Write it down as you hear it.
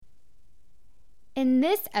In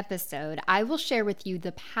this episode, I will share with you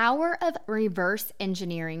the power of reverse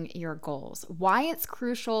engineering your goals, why it's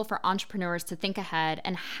crucial for entrepreneurs to think ahead,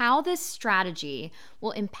 and how this strategy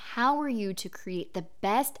will empower you to create the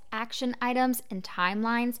best action items and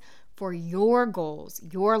timelines for your goals,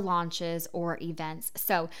 your launches, or events.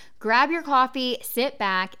 So grab your coffee, sit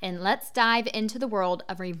back, and let's dive into the world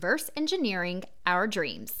of reverse engineering our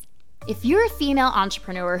dreams. If you're a female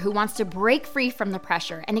entrepreneur who wants to break free from the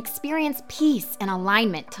pressure and experience peace and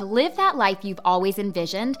alignment to live that life you've always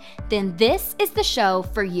envisioned, then this is the show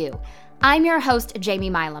for you. I'm your host, Jamie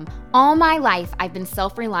Milam. All my life, I've been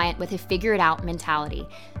self-reliant with a figure-it-out mentality,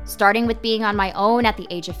 starting with being on my own at the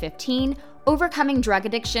age of 15, overcoming drug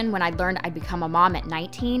addiction when I learned I'd become a mom at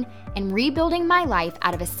 19, and rebuilding my life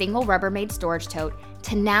out of a single Rubbermaid storage tote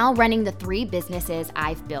to now running the 3 businesses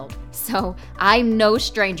I've built. So I'm no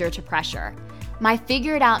stranger to pressure. My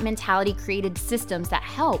figure-it-out mentality created systems that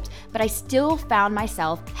helped, but I still found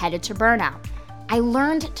myself headed to burnout. I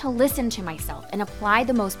learned to listen to myself and apply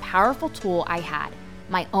the most powerful tool I had,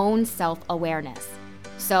 my own self-awareness.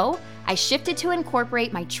 So I shifted to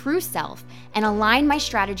incorporate my true self and align my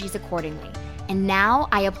strategies accordingly. And now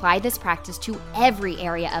I apply this practice to every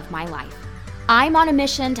area of my life. I'm on a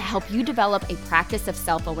mission to help you develop a practice of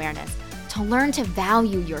self-awareness, to learn to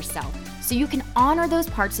value yourself so you can honor those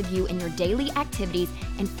parts of you in your daily activities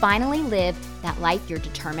and finally live that life you're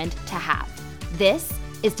determined to have. This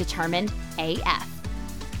is Determined AF.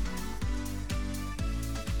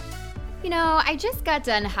 You know, I just got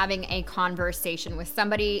done having a conversation with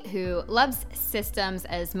somebody who loves systems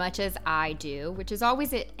as much as I do, which is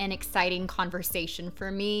always an exciting conversation for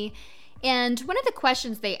me. And one of the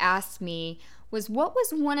questions they asked me was, what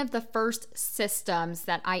was one of the first systems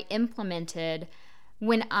that I implemented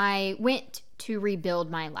when I went to rebuild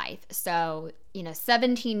my life? So,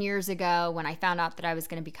 17 years ago when I found out that I was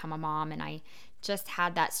going to become a mom and I just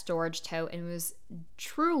had that storage tote and was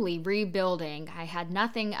truly rebuilding. I had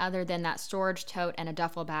nothing other than that storage tote and a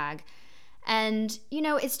duffel bag. And,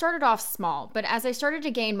 it started off small, but as I started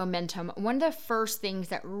to gain momentum, one of the first things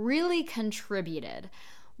that really contributed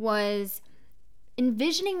was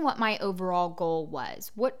envisioning what my overall goal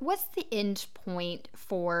was. What's the end point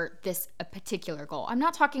for this a particular goal? I'm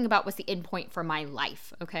not talking about what's the end point for my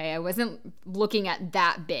life, okay? I wasn't looking at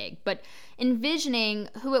that big, but envisioning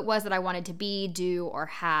who it was that I wanted to be, do, or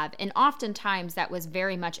have. And oftentimes that was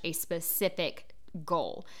very much a specific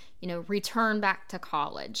goal. Return back to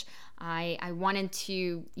college. I wanted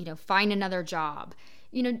to, find another job.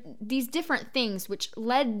 These different things, which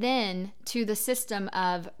led then to the system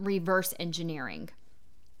of reverse engineering.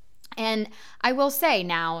 And I will say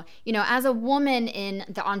now, as a woman in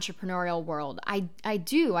the entrepreneurial world, I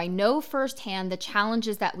know firsthand the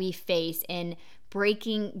challenges that we face in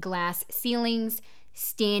breaking glass ceilings,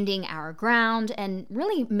 standing our ground, and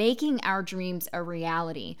really making our dreams a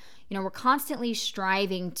reality. We're constantly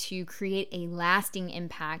striving to create a lasting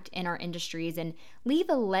impact in our industries and leave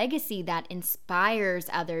a legacy that inspires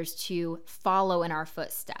others to follow in our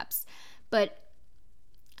footsteps. But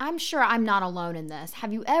I'm sure I'm not alone in this.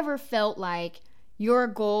 Have you ever felt like your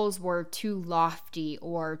goals were too lofty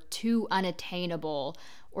or too unattainable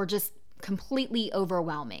or just completely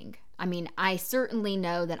overwhelming? I mean, I certainly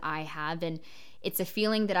know that I have, and it's a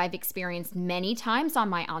feeling that I've experienced many times on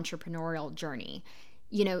my entrepreneurial journey.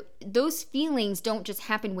 Those feelings don't just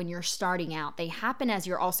happen when you're starting out. They happen as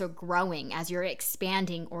you're also growing, as you're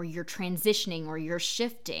expanding, or you're transitioning, or you're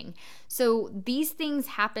shifting. So these things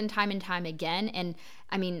happen time and time again. And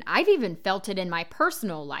I mean, I've even felt it in my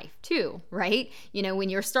personal life too, right? When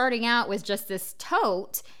you're starting out with just this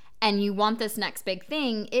tote and you want this next big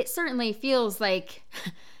thing, it certainly feels like,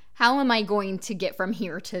 how am I going to get from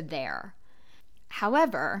here to there?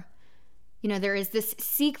 However, there is this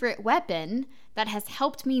secret weapon that has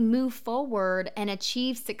helped me move forward and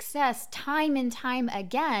achieve success time and time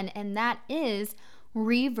again, and that is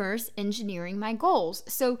reverse engineering my goals.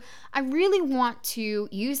 So I really want to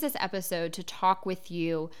use this episode to talk with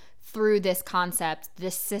you through this concept,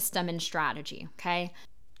 this system and strategy, okay?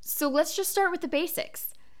 So let's just start with the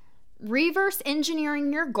basics. Reverse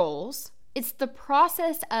engineering your goals. It's the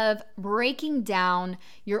process of breaking down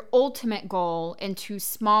your ultimate goal into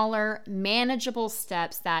smaller, manageable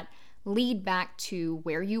steps that lead back to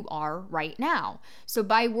where you are right now. So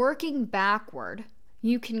by working backward,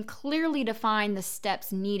 you can clearly define the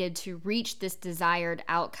steps needed to reach this desired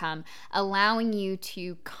outcome, allowing you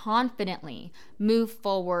to confidently move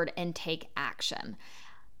forward and take action.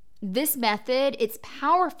 This method, it's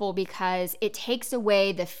powerful because it takes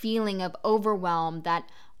away the feeling of overwhelm that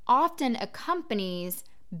often accompanies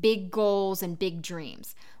big goals and big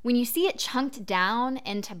dreams. When you see it chunked down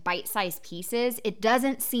into bite-sized pieces, it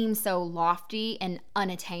doesn't seem so lofty and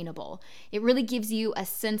unattainable. It really gives you a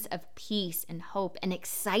sense of peace and hope and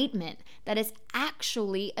excitement that is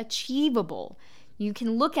actually achievable. You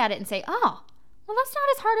can look at it and say, oh, well, that's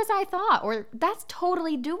not as hard as I thought, or that's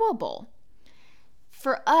totally doable.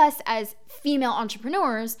 For us as female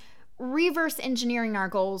entrepreneurs, reverse engineering our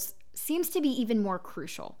goals seems to be even more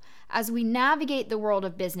crucial. As we navigate the world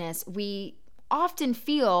of business, we often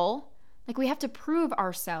feel like we have to prove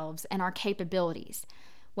ourselves and our capabilities.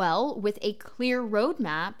 Well, with a clear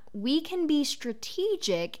roadmap, we can be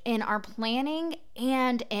strategic in our planning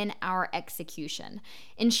and in our execution,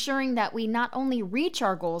 ensuring that we not only reach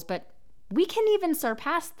our goals, but we can even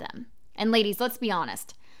surpass them. And ladies, let's be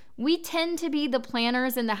honest, we tend to be the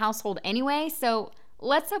planners in the household anyway, so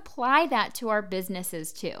let's apply that to our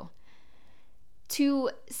businesses too. To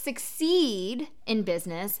succeed in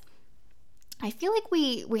business, I feel like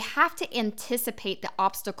we have to anticipate the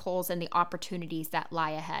obstacles and the opportunities that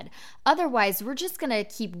lie ahead. Otherwise, we're just going to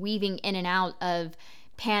keep weaving in and out of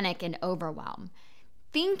panic and overwhelm.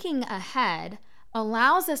 Thinking ahead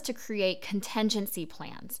allows us to create contingency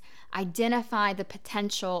plans, identify the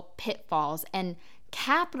potential pitfalls, and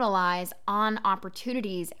capitalize on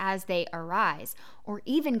opportunities as they arise, or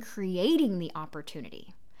even creating the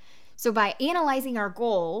opportunity. So by analyzing our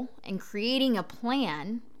goal and creating a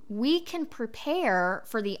plan, we can prepare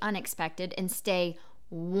for the unexpected and stay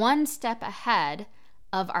one step ahead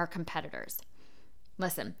of our competitors.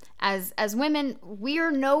 Listen, as women, we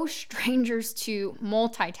are no strangers to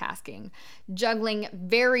multitasking, juggling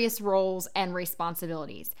various roles and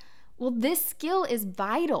responsibilities. Well, this skill is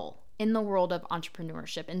vital in the world of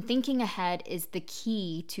entrepreneurship, and thinking ahead is the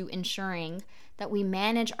key to ensuring that we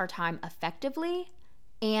manage our time effectively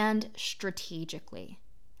and strategically.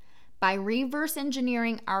 By reverse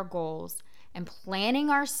engineering our goals and planning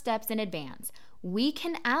our steps in advance, we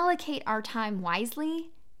can allocate our time wisely,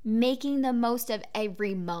 making the most of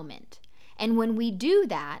every moment. And when we do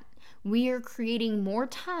that, we are creating more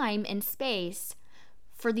time and space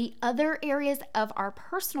for the other areas of our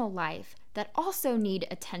personal life that also need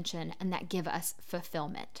attention and that give us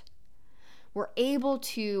fulfillment. We're able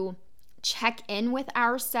to check in with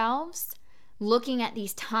ourselves, looking at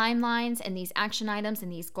these timelines and these action items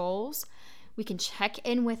and these goals. We can check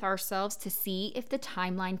in with ourselves to see if the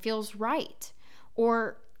timeline feels right,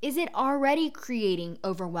 or is it already creating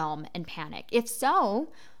overwhelm and panic? If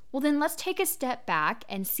so, well, then let's take a step back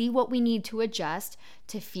and see what we need to adjust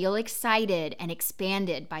to feel excited and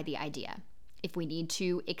expanded by the idea. If we need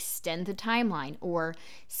to extend the timeline or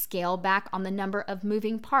scale back on the number of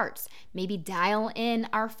moving parts, maybe dial in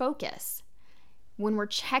our focus. When we're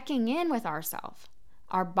checking in with ourselves,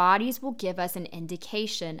 our bodies will give us an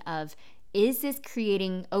indication of, is this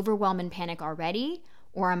creating overwhelm and panic already?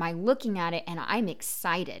 Or am I looking at it and I'm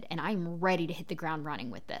excited and I'm ready to hit the ground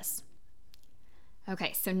running with this?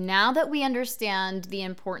 Okay, so now that we understand the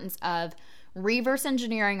importance of reverse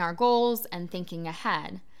engineering our goals and thinking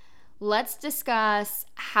ahead, let's discuss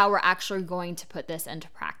how we're actually going to put this into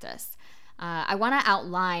practice. I want to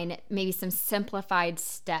outline maybe some simplified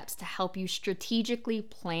steps to help you strategically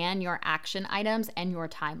plan your action items and your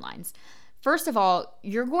timelines. First of all,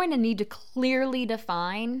 you're going to need to clearly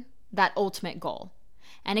define that ultimate goal.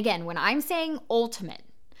 And again, when I'm saying ultimate,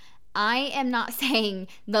 I am not saying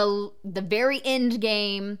the very end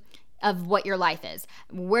game of what your life is.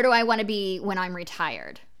 Where do I want to be when I'm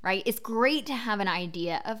retired, right? It's great to have an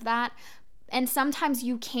idea of that. And sometimes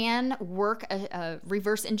you can work a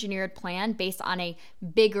reverse engineered plan based on a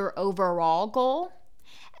bigger overall goal.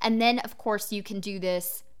 And then, of course, you can do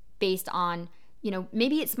this based on,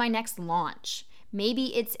 maybe it's my next launch.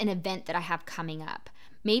 Maybe it's an event that I have coming up.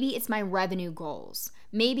 Maybe it's my revenue goals.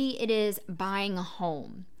 Maybe it is buying a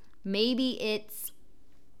home. Maybe it's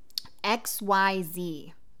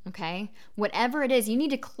XYZ. Okay, whatever it is, you need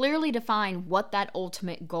to clearly define what that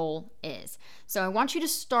ultimate goal is. So I want you to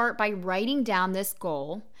start by writing down this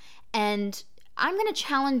goal, and I'm going to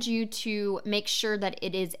challenge you to make sure that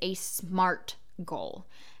it is a SMART goal.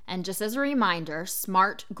 And just as a reminder,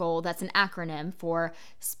 SMART goal, that's an acronym for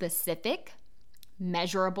specific,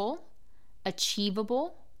 measurable,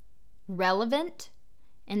 achievable, relevant,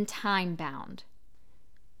 and time-bound.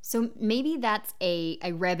 So maybe that's a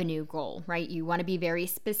revenue goal, right? You want to be very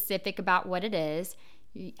specific about what it is,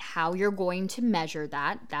 how you're going to measure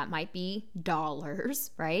that. That might be dollars,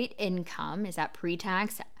 right? Income, is that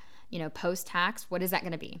pre-tax, post-tax? What is that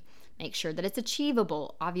going to be? Make sure that it's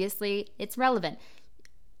achievable. Obviously, it's relevant.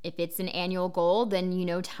 If it's an annual goal,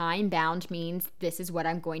 then time-bound means this is what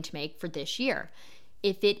I'm going to make for this year.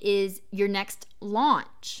 If it is your next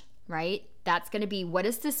launch, right? That's going to be, what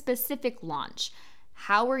is the specific launch?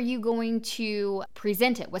 How are you going to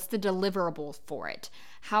present it? What's the deliverable for it?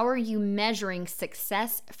 How are you measuring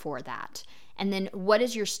success for that? And then what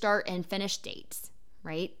is your start and finish dates,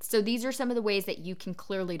 right? So these are some of the ways that you can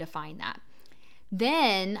clearly define that.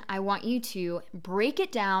 Then I want you to break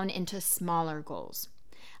it down into smaller goals.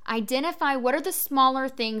 Identify what are the smaller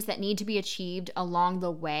things that need to be achieved along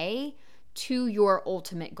the way to your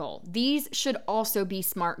ultimate goal. These should also be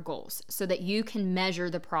SMART goals so that you can measure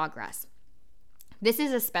the progress. This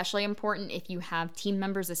is especially important if you have team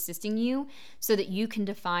members assisting you so that you can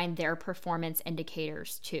define their performance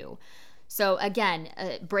indicators too. So again,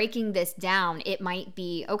 breaking this down, it might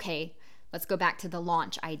be, okay, let's go back to the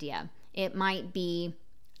launch idea. It might be,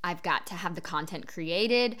 I've got to have the content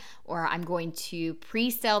created, or I'm going to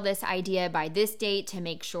pre-sell this idea by this date to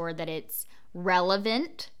make sure that it's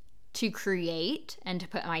relevant to create and to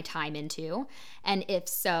put my time into. And if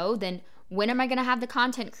so, then when am I going to have the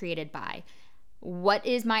content created by? What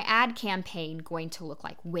is my ad campaign going to look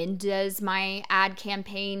like? When does my ad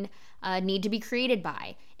campaign need to be created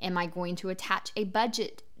by? Am I going to attach a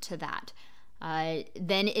budget to that?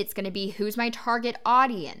 Then it's going to be, who's my target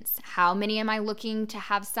audience? How many am I looking to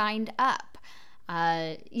have signed up?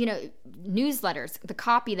 Newsletters, the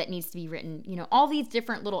copy that needs to be written, all these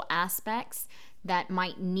different little aspects that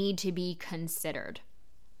might need to be considered.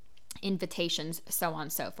 Invitations, so on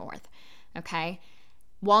and so forth. Okay.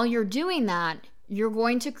 While you're doing that, you're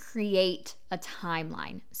going to create a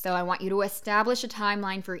timeline. So I want you to establish a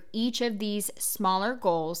timeline for each of these smaller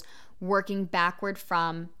goals, working backward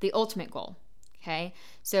from the ultimate goal. Okay.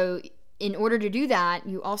 So in order to do that,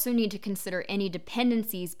 you also need to consider any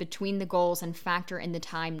dependencies between the goals and factor in the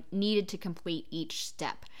time needed to complete each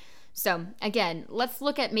step. So again, let's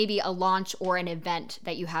look at maybe a launch or an event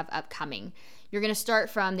that you have upcoming. You're going to start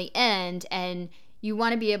from the end, and you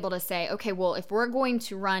want to be able to say, okay, well, if we're going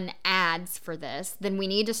to run ads for this, then we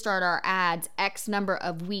need to start our ads X number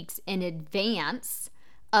of weeks in advance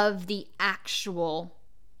of the actual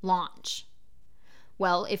launch.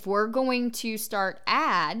 Well, if we're going to start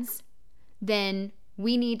ads, then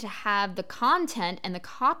we need to have the content and the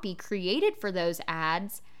copy created for those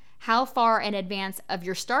ads how far in advance of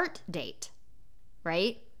your start date,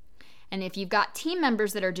 right? And if you've got team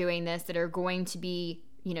members that are doing this, that are going to be,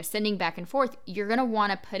 sending back and forth, you're going to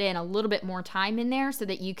want to put in a little bit more time in there so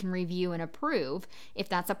that you can review and approve if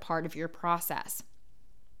that's a part of your process.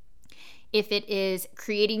 If it is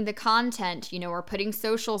creating the content, or putting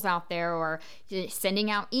socials out there, or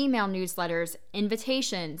sending out email newsletters,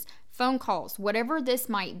 invitations, phone calls, whatever this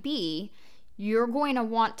might be, you're going to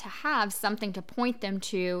want to have something to point them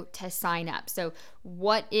to sign up. So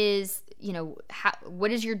what is,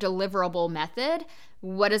 what is your deliverable method?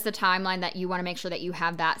 What is the timeline that you want to make sure that you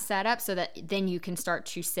have that set up so that then you can start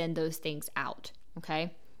to send those things out,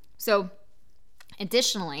 okay? So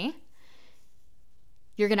additionally,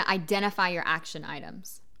 you're going to identify your action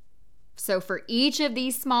items. So for each of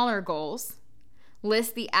these smaller goals,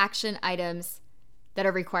 list the action items that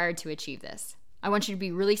are required to achieve this. I want you to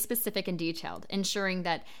be really specific and detailed, ensuring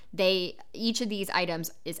that each of these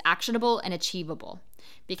items is actionable and achievable.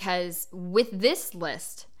 Because with this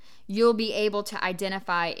list, you'll be able to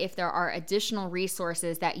identify if there are additional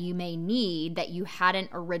resources that you may need that you hadn't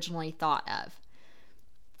originally thought of.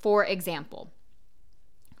 For example,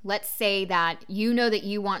 let's say that you know that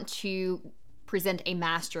you want to present a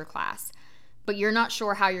masterclass, but you're not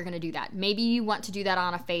sure how you're going to do that. Maybe you want to do that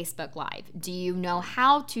on a Facebook Live. Do you know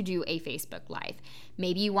how to do a Facebook Live?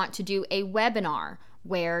 Maybe you want to do a webinar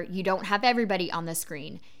where you don't have everybody on the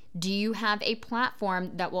screen. Do you have a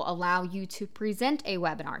platform that will allow you to present a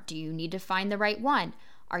webinar? Do you need to find the right one?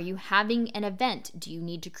 Are you having an event? Do you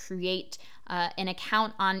need to create an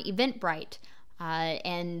account on Eventbrite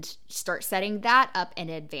and start setting that up in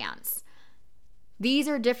advance? These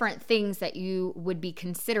are different things that you would be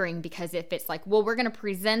considering, because if it's like, well, we're going to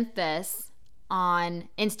present this on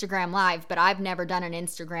Instagram Live, but I've never done an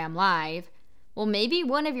Instagram Live, well, maybe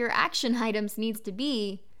one of your action items needs to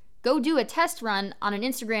be go do a test run on an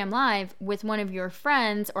Instagram Live with one of your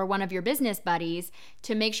friends or one of your business buddies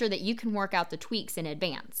to make sure that you can work out the tweaks in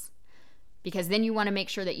advance. Because then you want to make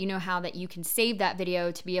sure that you know how that you can save that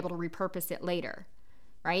video to be able to repurpose it later,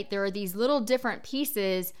 right? There are these little different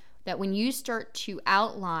pieces that when you start to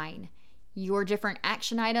outline your different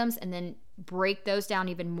action items and then break those down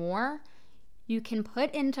even more, you can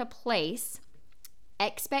put into place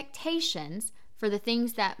expectations for the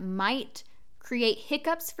things that might create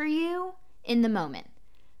hiccups for you in the moment.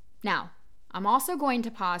 Now, I'm also going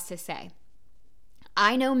to pause to say,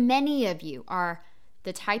 I know many of you are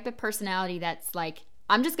the type of personality that's like,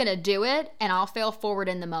 I'm just going to do it and I'll fail forward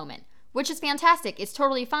in the moment, which is fantastic. It's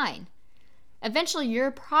totally fine. Eventually,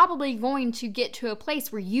 you're probably going to get to a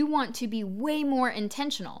place where you want to be way more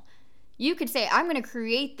intentional. You could say, I'm going to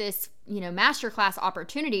create this, masterclass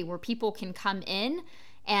opportunity where people can come in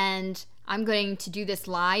and I'm going to do this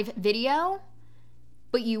live video,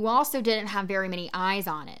 but you also didn't have very many eyes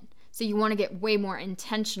on it. So you want to get way more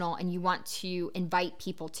intentional and you want to invite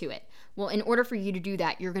people to it. Well, in order for you to do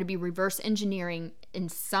that, you're going to be reverse engineering in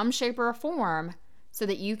some shape or form so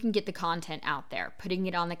that you can get the content out there, putting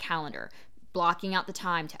it on the calendar, blocking out the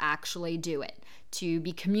time to actually do it, to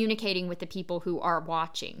be communicating with the people who are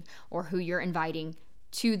watching or who you're inviting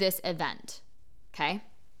to this event, okay?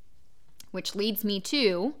 Which leads me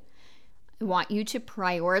to, I want you to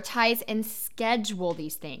prioritize and schedule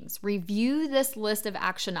these things. Review this list of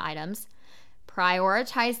action items,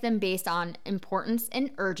 prioritize them based on importance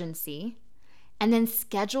and urgency, and then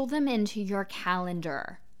schedule them into your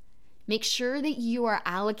calendar. Make sure that you are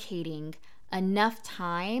allocating enough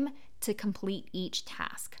time to complete each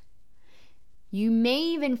task. You may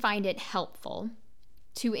even find it helpful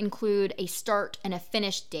to include a start and a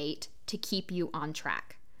finish date to keep you on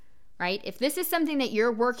track, right? If this is something that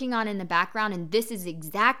you're working on in the background, and this is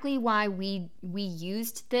exactly why we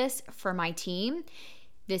used this for my team,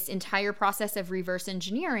 this entire process of reverse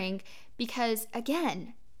engineering, because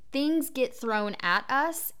again, things get thrown at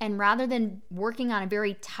us, and rather than working on a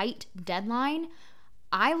very tight deadline,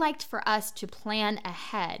 I liked for us to plan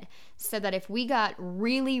ahead so that if we got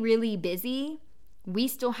really, really busy, we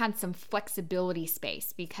still had some flexibility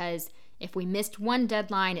space, because if we missed one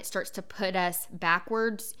deadline, it starts to put us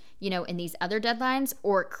backwards, in these other deadlines,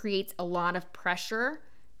 or it creates a lot of pressure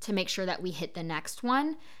to make sure that we hit the next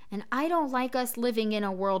one. And I don't like us living in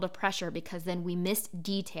a world of pressure, because then we miss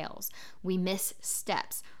details, we miss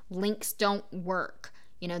steps, links don't work.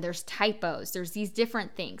 There's typos, there's these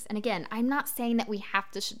different things. And again, I'm not saying that we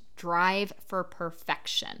have to strive for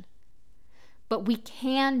perfection, but we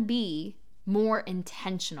can be more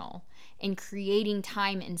intentional in creating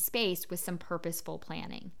time and space with some purposeful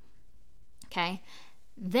planning. Okay?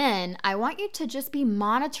 Then I want you to just be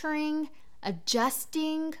monitoring,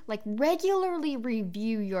 adjusting, regularly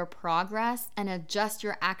review your progress and adjust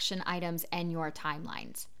your action items and your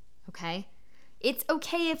timelines. Okay? It's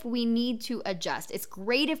okay if we need to adjust. It's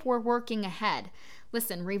great if we're working ahead.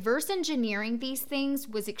 Listen, reverse engineering these things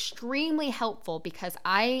was extremely helpful, because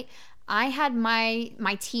I had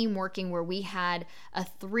my team working where we had a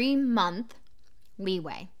 3-month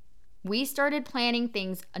leeway. We started planning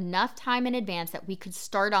things enough time in advance that we could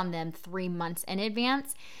start on them 3 months in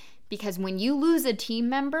advance, because when you lose a team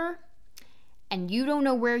member and you don't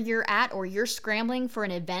know where you're at, or you're scrambling for an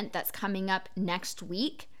event that's coming up next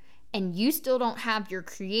week, and you still don't have your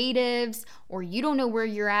creatives, or you don't know where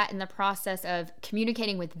you're at in the process of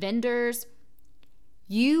communicating with vendors,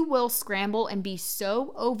 you will scramble and be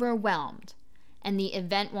so overwhelmed, and the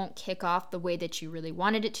event won't kick off the way that you really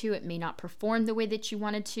wanted it to. It may not perform the way that you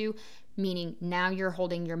wanted to, meaning now you're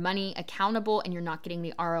holding your money accountable and you're not getting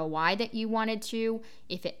the ROI that you wanted to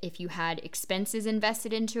if you had expenses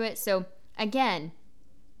invested into it. So again,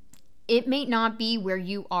 it may not be where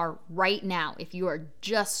you are right now if you are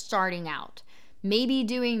just starting out. Maybe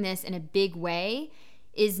doing this in a big way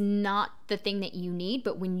is not the thing that you need,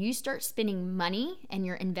 but when you start spending money and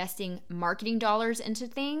you're investing marketing dollars into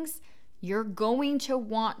things, you're going to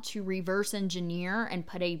want to reverse engineer and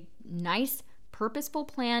put a nice, purposeful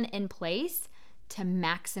plan in place to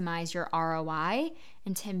maximize your ROI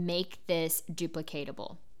and to make this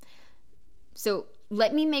duplicatable. So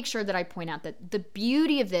let me make sure that I point out that the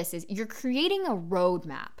beauty of this is you're creating a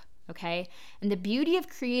roadmap, okay? And the beauty of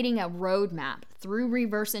creating a roadmap through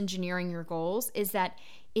reverse engineering your goals is that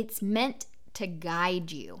it's meant to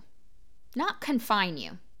guide you, not confine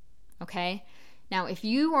you, okay? Now, if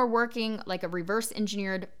you are working like a reverse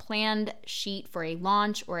engineered planned sheet for a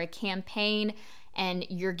launch or a campaign and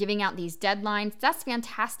you're giving out these deadlines, that's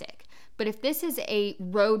fantastic. But if this is a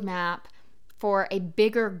roadmap for a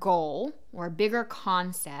bigger goal or a bigger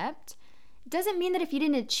concept, it doesn't mean that if you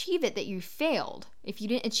didn't achieve it that you failed, if you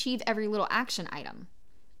didn't achieve every little action item.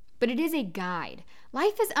 But it is a guide.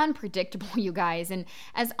 Life is unpredictable, you guys, and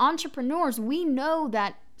as entrepreneurs, we know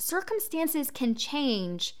that circumstances can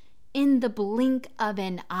change in the blink of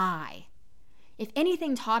an eye. If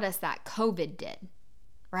anything taught us that, COVID did,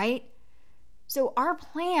 right? So our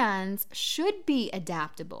plans should be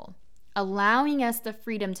adaptable, allowing us the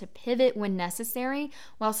freedom to pivot when necessary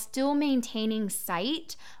while still maintaining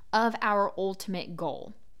sight of our ultimate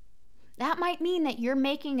goal. That might mean that you're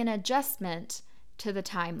making an adjustment to the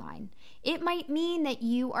timeline. It might mean that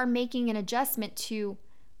you are making an adjustment to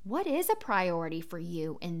What is a priority for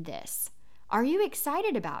you in this? Are you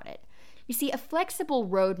excited about it? You see, a flexible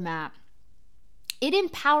roadmap, it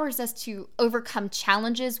empowers us to overcome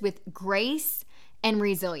challenges with grace and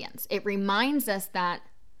resilience. It reminds us that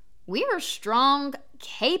we are strong,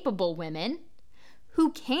 capable women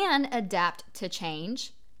who can adapt to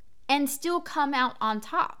change and still come out on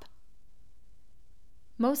top.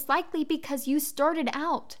 Most likely because you started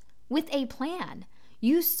out with a plan.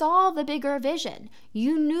 You saw the bigger vision.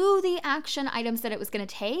 You knew the action items that it was going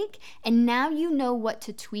to take, and now you know what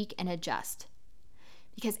to tweak and adjust.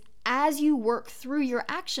 Because as you work through your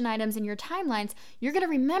action items and your timelines, you're going to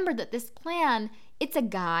remember that this plan, it's a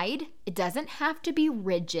guide. It doesn't have to be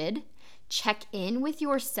rigid. Check in with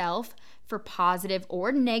yourself for positive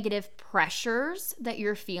or negative pressures that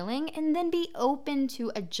you're feeling, and then be open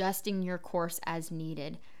to adjusting your course as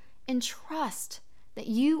needed. And trust that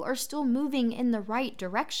you are still moving in the right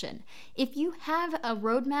direction. If you have a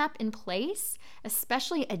roadmap in place,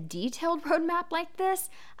 especially a detailed roadmap like this,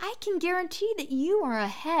 I can guarantee that you are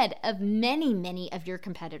ahead of many of your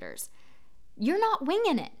competitors. You're not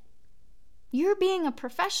winging it. You're being a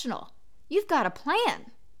professional. You've got a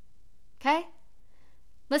plan. Okay?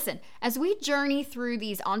 Listen, as we journey through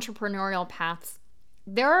these entrepreneurial paths,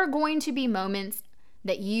 there are going to be moments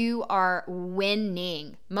that you are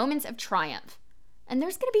winning, moments of triumph. And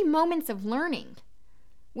there's going to be moments of learning,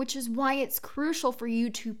 which is why it's crucial for you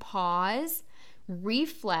to pause,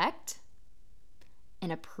 reflect, and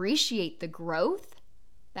appreciate the growth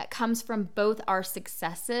that comes from both our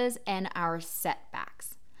successes and our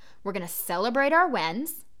setbacks. We're going to celebrate our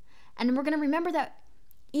wins, and we're going to remember that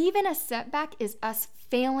even a setback is us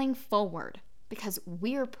failing forward because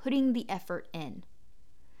we're putting the effort in.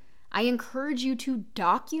 I encourage you to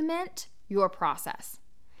document your process.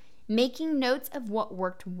 Making notes of what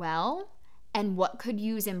worked well and what could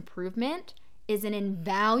use improvement is an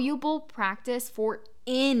invaluable practice for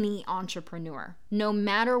any entrepreneur, no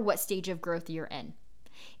matter what stage of growth you're in.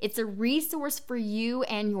 It's a resource for you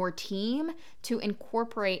and your team to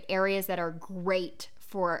incorporate areas that are great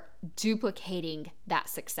for duplicating that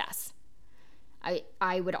success.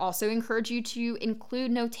 I would also encourage you to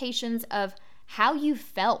include notations of how you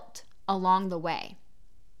felt along the way.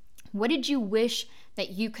 What did you wish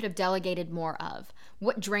that you could have delegated more of?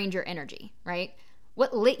 What drained your energy, right?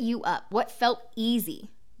 What lit you up? What felt easy?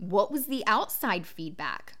 What was the outside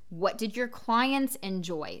feedback? What did your clients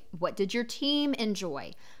enjoy? What did your team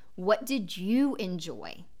enjoy? What did you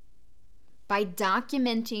enjoy? By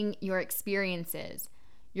documenting your experiences,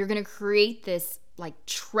 you're going to create this like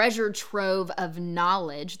treasure trove of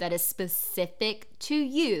knowledge that is specific to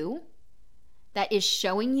you, that is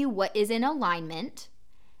showing you what is in alignment,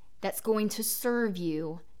 that's going to serve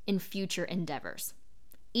you in future endeavors.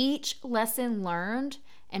 Each lesson learned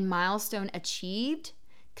and milestone achieved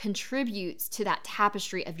contributes to that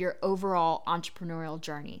tapestry of your overall entrepreneurial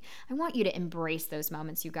journey. I want you to embrace those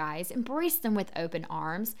moments, you guys. Embrace them with open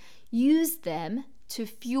arms. Use them to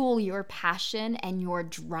fuel your passion and your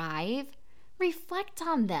drive. Reflect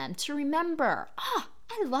on them to remember,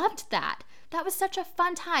 I loved that. That was such a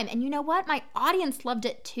fun time. And you know what? My audience loved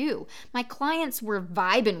it too. My clients were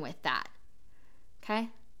vibing with that. Okay?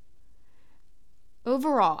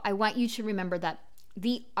 Overall, I want you to remember that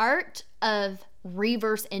the art of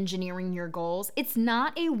reverse engineering your goals, it's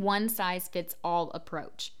not a one-size-fits-all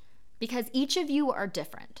approach because each of you are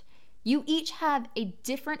different. You each have a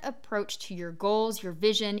different approach to your goals, your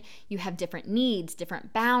vision. You have different needs,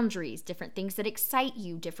 different boundaries, different things that excite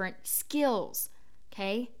you, different skills,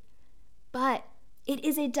 okay? But it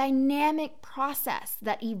is a dynamic process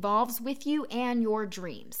that evolves with you and your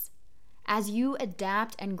dreams. As you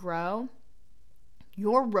adapt and grow,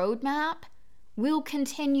 your roadmap will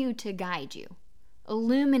continue to guide you,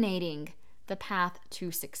 illuminating the path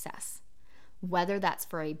to success. Whether that's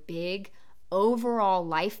for a big overall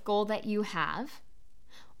life goal that you have,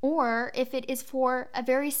 or if it is for a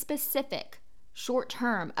very specific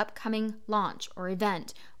short-term upcoming launch or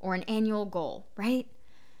event or an annual goal, right?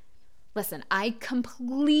 Listen, I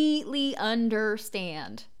completely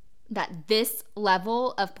understand that this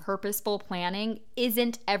level of purposeful planning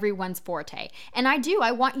isn't everyone's forte. And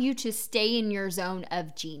I want you to stay in your zone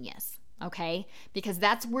of genius, okay? Because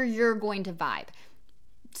that's where you're going to vibe.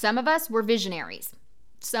 Some of us, we're visionaries.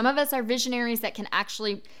 Some of us are visionaries that can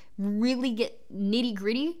actually really get nitty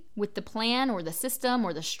gritty with the plan or the system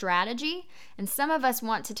or the strategy. And some of us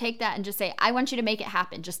want to take that and just say, I want you to make it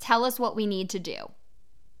happen. Just tell us what we need to do.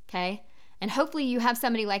 Okay? And hopefully you have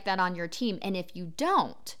somebody like that on your team. And if you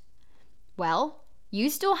don't, well, you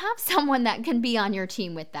still have someone that can be on your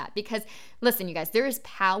team with that. Because listen, you guys, there is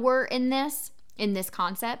power in this. in this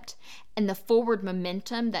concept and the forward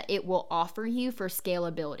momentum that it will offer you for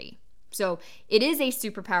scalability. So it is a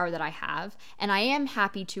superpower that I have, and I am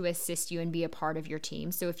happy to assist you and be a part of your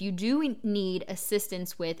team. So if you do need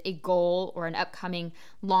assistance with a goal or an upcoming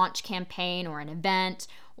launch campaign or an event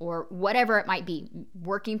or whatever it might be,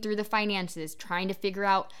 working through the finances, trying to figure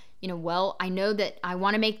out, well, I know that I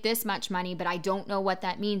want to make this much money, but I don't know what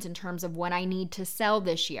that means in terms of what I need to sell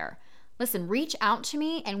this year. Listen, reach out to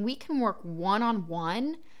me and we can work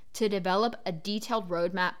one-on-one to develop a detailed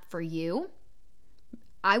roadmap for you.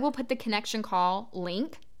 I will put the connection call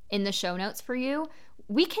link in the show notes for you.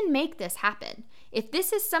 We can make this happen. If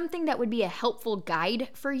this is something that would be a helpful guide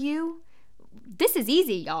for you, this is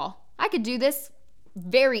easy, y'all. I could do this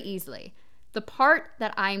very easily. The part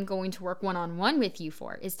that I'm going to work one-on-one with you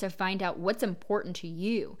for is to find out what's important to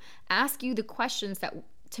you. Ask you the questions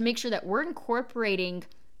to make sure that we're incorporating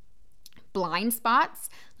blind spots,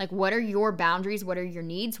 like what are your boundaries, what are your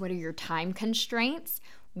needs, what are your time constraints,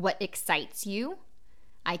 what excites you.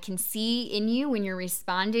 I can see in you when you're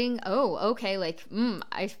responding, oh, okay,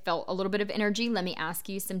 I felt a little bit of energy. Let me ask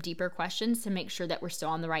you some deeper questions to make sure that we're still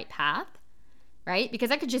on the right path, right?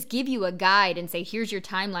 Because I could just give you a guide and say, here's your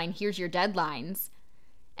timeline, here's your deadlines.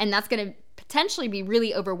 And that's going to potentially be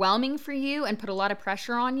really overwhelming for you and put a lot of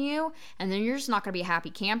pressure on you. And then you're just not going to be a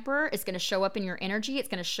happy camper. It's going to show up in your energy. It's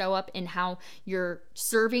going to show up in how you're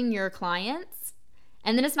serving your clients.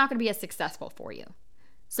 And then it's not going to be as successful for you.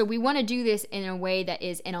 So we want to do this in a way that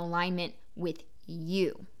is in alignment with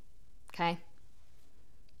you, okay?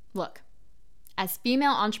 Look, as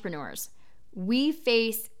female entrepreneurs, we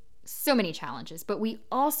face so many challenges, but we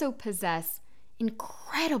also possess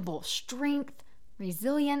incredible strength,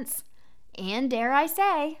 resilience, and dare I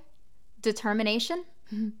say, determination.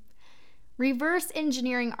 Reverse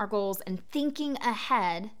engineering our goals and thinking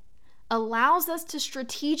ahead allows us to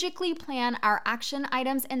strategically plan our action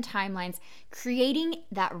items and timelines, creating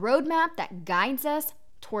that roadmap that guides us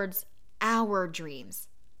towards our dreams.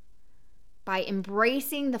 By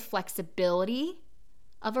embracing the flexibility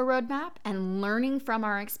of a roadmap and learning from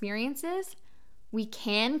our experiences, we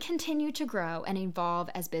can continue to grow and evolve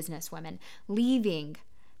as businesswomen, leaving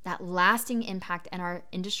that lasting impact in our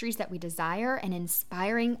industries that we desire and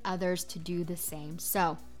inspiring others to do the same.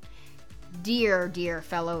 So, dear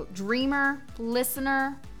fellow dreamer,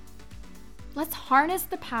 listener, let's harness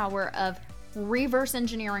the power of reverse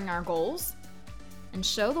engineering our goals and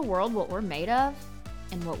show the world what we're made of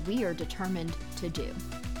and what we are determined to do.